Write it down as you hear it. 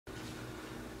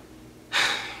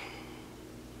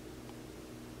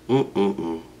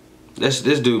This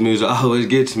dude music always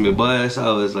gets me, boy. It's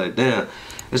always like, damn.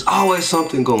 There's always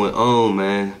something going on,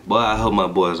 man. Boy, I hope my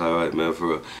boy's alright, man,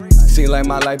 for real. Seem like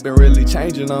my life been really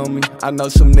changing on me. I know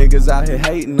some niggas out here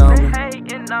hating on me.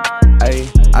 Hey,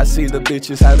 I see the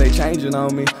bitches how they changing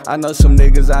on me. I know some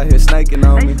niggas out here snaking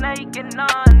on me.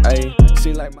 Hey,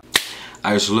 seem like my...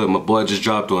 Alright, so look, my boy just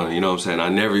dropped one, you know what I'm saying? I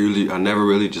never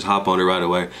really just hop on it right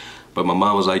away. But my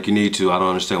mom was like, you need to. I don't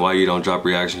understand why you don't drop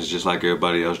reactions just like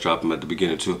everybody else drop them at the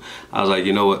beginning too. I was like,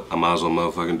 you know what? I might as well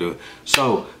motherfucking do it.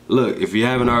 So, look, if you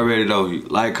haven't already though,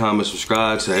 like, comment,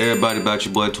 subscribe, tell everybody about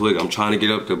your boy Twigga. I'm trying to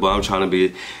get up there, but I'm trying to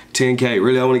be 10K.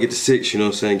 Really, I want to get to 6, you know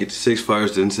what I'm saying? Get to 6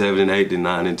 first, then 7, and 8, then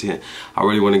 9, and 10. I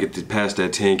really want to get past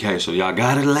that 10K. So y'all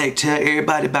gotta like, tell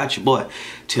everybody about your boy.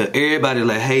 Tell everybody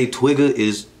like, hey, Twigga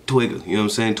is Twigga. You know what I'm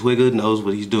saying? Twigga knows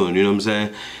what he's doing, you know what I'm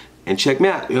saying? And check me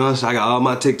out, you know what I'm saying? I got all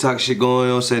my TikTok shit going, you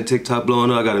know what I'm saying? TikTok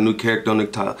blowing up. I got a new character on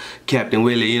TikTok, Captain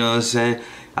Willie, you know what I'm saying?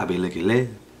 I be looking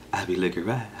left, I be looking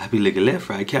right, I be looking left,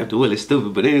 right. Captain Willie,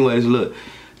 stupid. But anyways, look,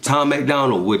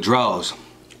 MacDonald, Withdrawals.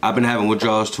 I've been having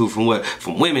withdrawals too from what?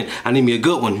 From women. I need me a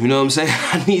good one, you know what I'm saying?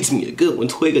 I need me a good one.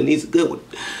 Twigga needs a good one.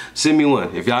 Send me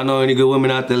one. If y'all know any good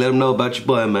women out there, let them know about your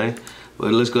boy, man.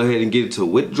 But let's go ahead and get to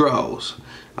withdrawals.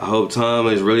 I hope Tom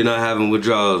is really not having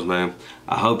withdrawals, man.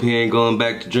 I hope he ain't going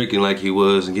back to drinking like he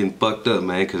was and getting fucked up,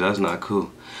 man, because that's not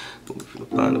cool. We're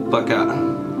gonna find the fuck out.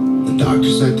 The doctor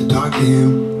said to talk to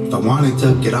him if I wanted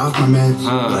to get off my meds.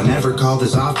 But I never called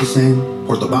his office in.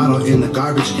 Poured the bottle in the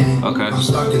garbage can. Okay. I'm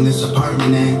stuck in this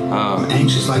apartment and I'm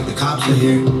anxious like the cops are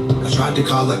here. I tried to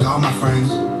call like all my friends.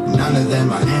 None of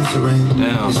them are answering.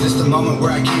 Damn. Is this the moment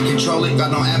where I can't control it?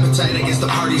 Got no appetite, I guess the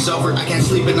party's over. I can't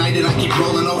sleep at night and I keep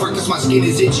rolling over cause my skin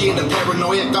is itchy and the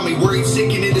paranoia got me worried,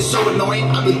 sick, and it is so annoying.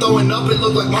 I've been throwing up, it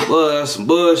look like my... Boy, that's some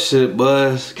bullshit,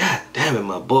 boys. God damn it,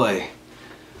 my boy.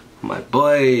 My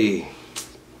boy.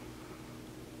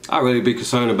 I really be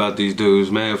concerned about these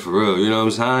dudes, man, for real. You know what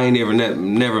I'm saying? I ain't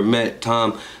never met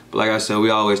Tom. But like I said,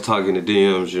 we always talking to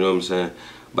DMs, you know what I'm saying?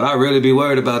 But I really be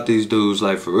worried about these dudes,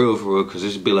 like, for real, because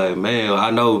it should be like, man,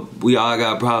 I know we all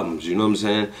got problems, you know what I'm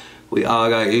saying? We all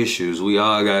got issues, we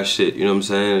all got shit, you know what I'm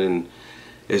saying? And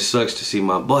it sucks to see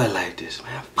my boy like this,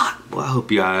 man. Fuck, boy, I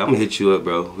hope you alright. I'm gonna hit you up,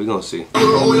 bro. We gonna see. But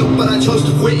I chose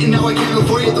to quit and now I can't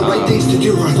avoid it. The right things to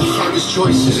do are the hardest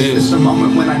choices. Is this a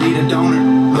moment when I need a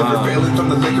donor? Never failing from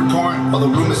the liquor pouring. While the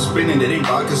room is spinning, it ain't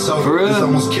vodka soda. It's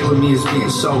almost killing me as being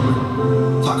sober.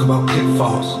 Talk about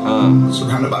pitfalls,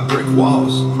 surrounded by brick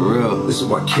walls. For real. This is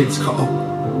what kids call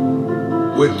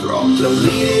withdrawals.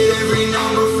 Deleted every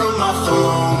number from my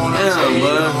phone. Damn,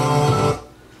 bud.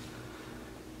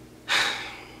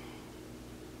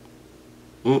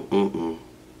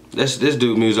 This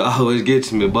dude music always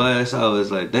gets me, boy. It's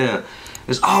always like, damn.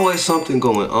 There's always something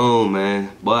going on,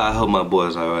 man. Boy, I hope my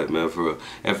boy's alright, man, for real.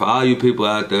 And for all you people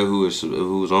out there who's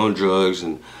on drugs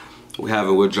and we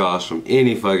having withdrawals from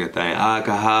any fucking thing,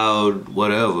 alcohol,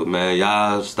 whatever, man,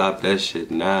 y'all stop that shit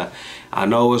now. I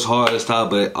know it's hard to stop,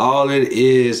 but all it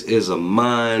is a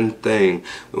mind thing.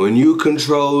 When you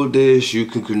control this, you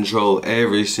can control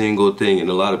every single thing, and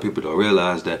a lot of people don't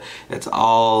realize that it's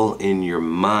all in your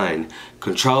mind.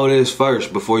 Control this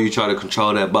first before you try to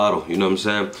control that bottle, you know what I'm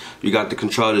saying? You got to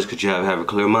control this because you have a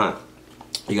clear mind.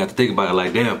 You got to think about it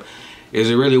like, damn, is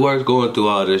it really worth going through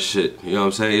all this shit? You know what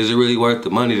I'm saying? Is it really worth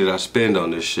the money that I spend on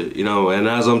this shit? You know, and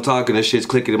as I'm talking, this shit's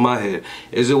clicking in my head.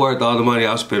 Is it worth all the money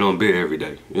I spend on beer every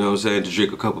day? You know what I'm saying? To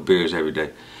drink a couple beers every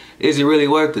day. Is it really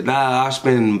worth it? Nah, I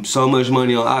spend so much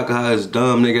money on alcohol, it's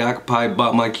dumb, nigga. I could probably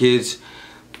buy my kids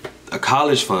a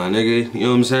college fund, nigga. You know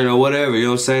what I'm saying? Or whatever, you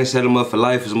know what I'm saying? Set them up for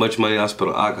life as much money I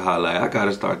spend on alcohol. Like, I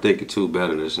gotta start thinking too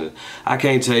better than this. I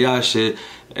can't tell y'all shit,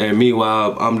 and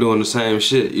meanwhile, I'm doing the same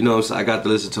shit. You know what I'm saying? I got to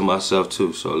listen to myself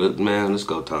too. So, man, let's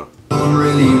go, Tom. I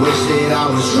really wish that I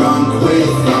was drunk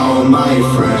with all my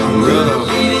friends.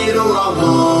 Really did all I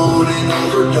want and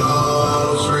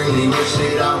overdose. Really wish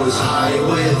that I was high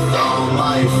with all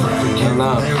my friends.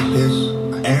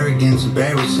 Arrogance,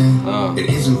 embarrassing. It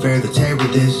isn't fair to tear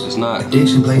with this. It's not.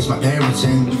 Addiction plays my parents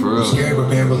in. It's for real. I'm scared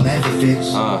repair will never fix.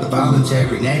 The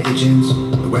voluntary negligence,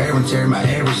 the wear and tear my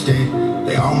Harris did.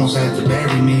 They almost had to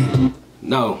bury me.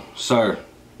 No, sir.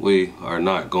 We are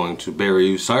not going to bury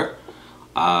you, sir.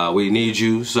 We need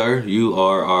you, sir. You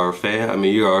are our fan. I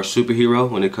mean, you're our superhero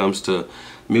when it comes to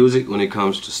music, when it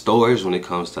comes to stories, when it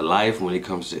comes to life, when it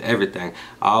comes to everything.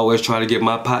 I always try to give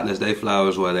my partners their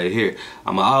flowers while they're here.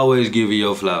 I'ma always give you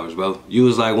your flowers, bro. You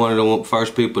was like one of the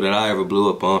first people that I ever blew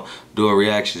up on doing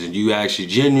reactions, and you actually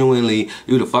genuinely,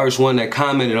 you the first one that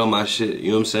commented on my shit,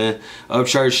 you know what I'm saying?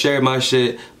 Upchurch shared my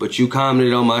shit, but you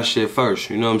commented on my shit first,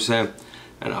 you know what I'm saying?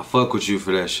 And I fuck with you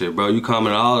for that shit, bro. You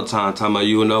comment all the time, talking about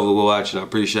you and Nova were watching. I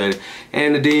appreciate it.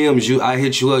 And the DMs, I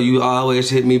hit you up. You always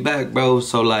hit me back, bro.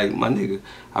 So, like, my nigga,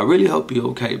 I really hope you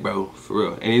okay, bro. For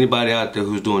real. And anybody out there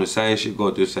who's doing the same shit,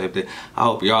 going through the same thing, I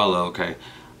hope y'all are okay.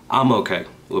 I'm okay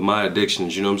with my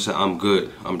addictions, you know what I'm saying? I'm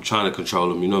good. I'm trying to control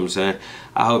them, you know what I'm saying?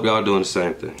 I hope y'all doing the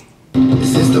same thing.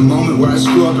 This is the moment where I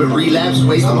screw up and relapse.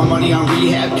 Waste all my money on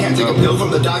rehab. Can't take a pill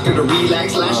from the doctor to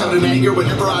relax. Lash out in anger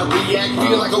whenever I react.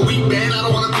 Feel like a weak man, I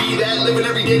don't wanna be that. Living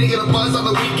every day to get a buzz on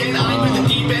the weekend. I'm in the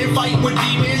deep end, fighting with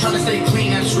demons. Trying to stay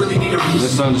clean, I just really need a reason.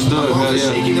 Misunderstood, hell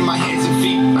yeah. Shaking in my hands and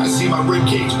feet. I see my rib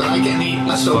cage, but I can't eat.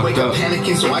 I still wake up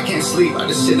panicking, so I can't sleep. I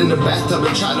just sit in the bathtub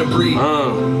and try to breathe.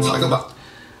 Talk about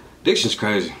addiction's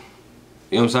crazy.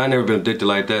 You know what I'm saying? I never been addicted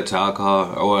like that to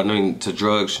alcohol, or I mean to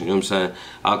drugs, you know what I'm saying?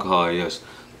 Alcohol, yes.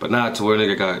 But not to where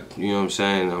nigga got, you know what I'm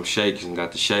saying, I'm shaking,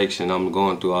 got the shakes, and I'm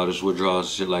going through all this withdrawals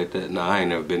and shit like that. Nah, I ain't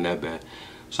never been that bad.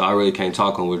 So I really can't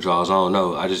talk on withdrawals, I don't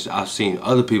know. I've seen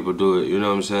other people do it, you know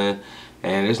what I'm saying?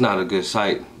 And it's not a good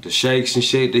sight. The shakes and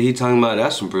shit that he talking about,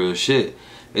 that's some real shit.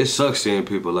 It sucks seeing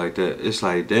people like that. It's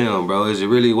like, damn, bro, is it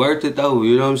really worth it though?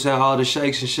 You know what I'm saying? All the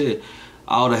shakes and shit.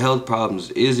 All the health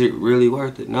problems, is it really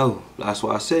worth it? No. That's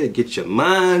why I said get your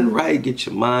mind right, get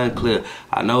your mind clear.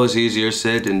 I know it's easier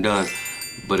said than done,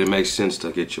 but it makes sense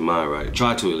to get your mind right.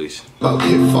 Try to at least. about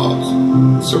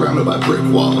pitfalls, surrounded by brick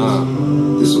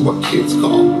walls. This is what kids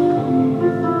call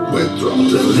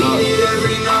withdrawals. Deleted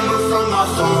every number from my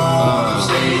phone. I'm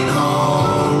staying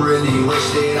home. Really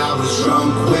wish that I was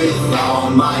drunk with all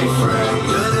my friends.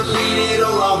 Could've beat it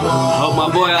all I want. Hope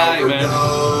my boy alright, man.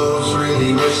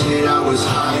 Really wish that I was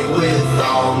high with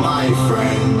all my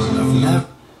friends. I've never.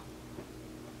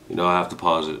 You know, I have to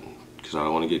pause it because I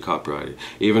don't want to get copyrighted.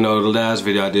 Even though the last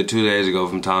video I did 2 days ago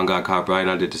from Tom got copyrighted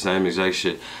and I did the same exact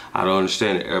shit. I don't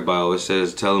understand it. Everybody always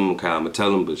says, tell them, okay, I'm going to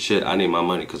tell them, but shit, I need my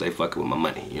money because they fucking with my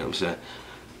money. You know what I'm saying?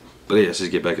 But yeah, let's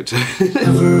just get back into it.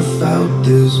 Never felt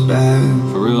this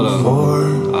bad. For real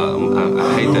though.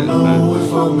 I hate that, man.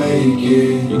 If I'll make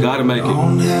it. You gotta make it.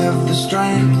 Don't have the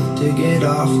strength to get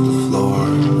off the floor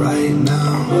right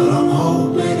now, but I'm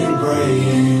hoping and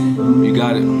praying. You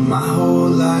got it. My whole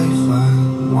life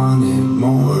I wanted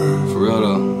more. For real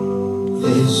though.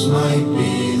 This might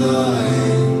be the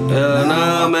end. Hell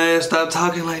nah, man. Stop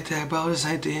talking like that, bro. This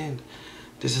ain't the end.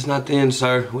 This is not the end,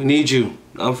 sir. We need you.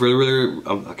 I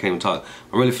can't even talk.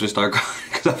 I'm really finna start crying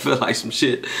because I feel like some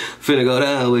shit finna go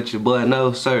down with you, boy.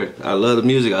 No, sir. I love the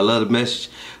music. I love the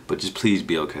message. But just please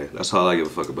be okay. That's all I give a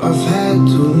fuck about. I've had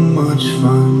too much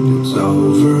fun. It's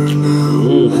over now.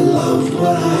 I loved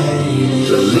what I hated.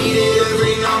 Deleted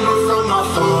every number from my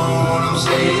phone. I'm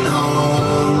staying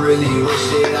home. Really wish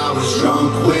that I was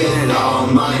drunk with all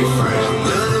my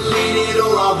friends. Could've beat it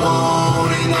all I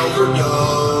want and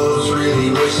overdose.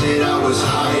 Really wish that I was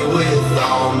high with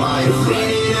all my friends.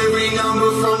 Deleted every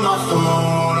number from my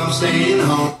phone. I'm staying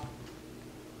home.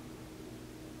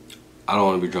 I don't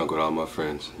want to be drunk with all my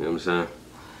friends. You know what I'm saying?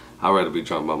 I'd rather be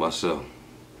drunk by myself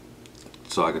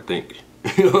so I could think.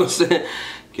 You know what I'm saying?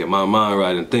 Get my mind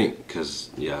right and think. Because,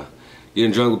 yeah,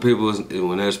 getting drunk with people,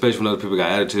 especially when other people got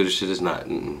attitude and shit, it's not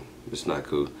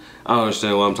cool. I don't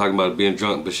understand why I'm talking about being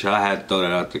drunk, but shit, I had to throw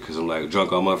that out there because I'm like,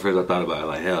 drunk all my friends. I thought about it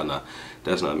like, hell nah,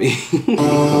 that's not me.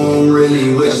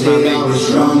 Really wish that I was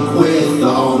drunk with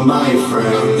all my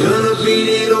friends. Gonna beat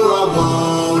it or I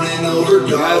won't and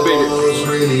overdose.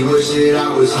 Really wish that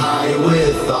I was high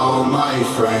with all my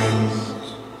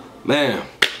friends. Man,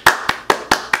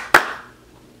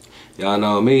 y'all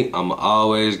know me, I'ma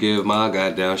always give my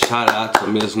goddamn shout out to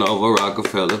Miss Nova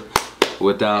Rockefeller.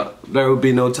 There would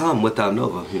be no Tom without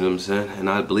Nova, you know what I'm saying? And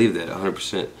I believe that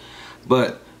 100%.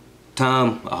 But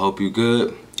Tom, I hope you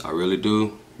good. I really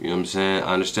do. You know what I'm saying?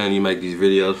 I understand you make these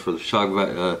videos for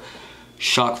the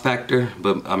shock factor,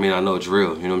 but I mean, I know it's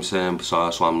real, you know what I'm saying? So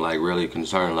that's why I'm like really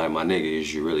concerned, like, my nigga,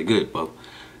 is you really good, bro?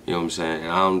 You know what I'm saying?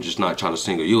 And I'm just not trying to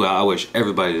single you out. I wish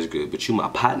everybody is good, but you my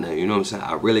partner, you know what I'm saying?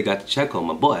 I really got to check on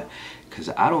my boy, because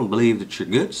I don't believe that you're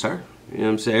good, sir. You know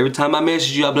what I'm saying? Every time I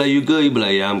message you, I be like, you good? You be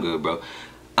like, yeah, I'm good, bro.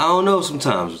 I don't know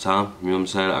sometimes, Tom. You know what I'm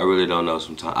saying? I really don't know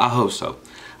sometimes. I hope so.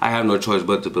 I have no choice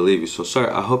but to believe you. So,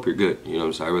 sir, I hope you're good. You know what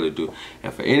I'm saying? I really do.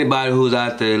 And for anybody who's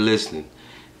out there listening,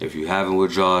 if you having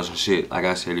withdrawals and shit, like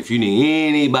I said, if you need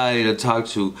anybody to talk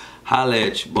to, holla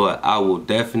at you. But I will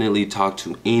definitely talk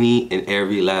to any and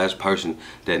every last person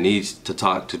that needs to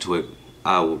talk to Twigga.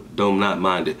 I do not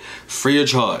mind it. Free of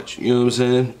charge. You know what I'm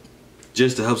saying?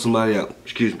 Just to help somebody out.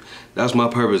 Excuse me. That's my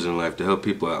purpose in life, to help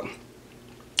people out.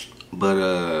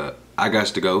 But I got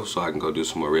to go so I can go do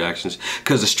some more reactions,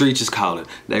 because the streets is calling.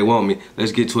 They want me.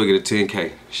 Let's get Twigga to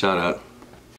 10K. Shout out.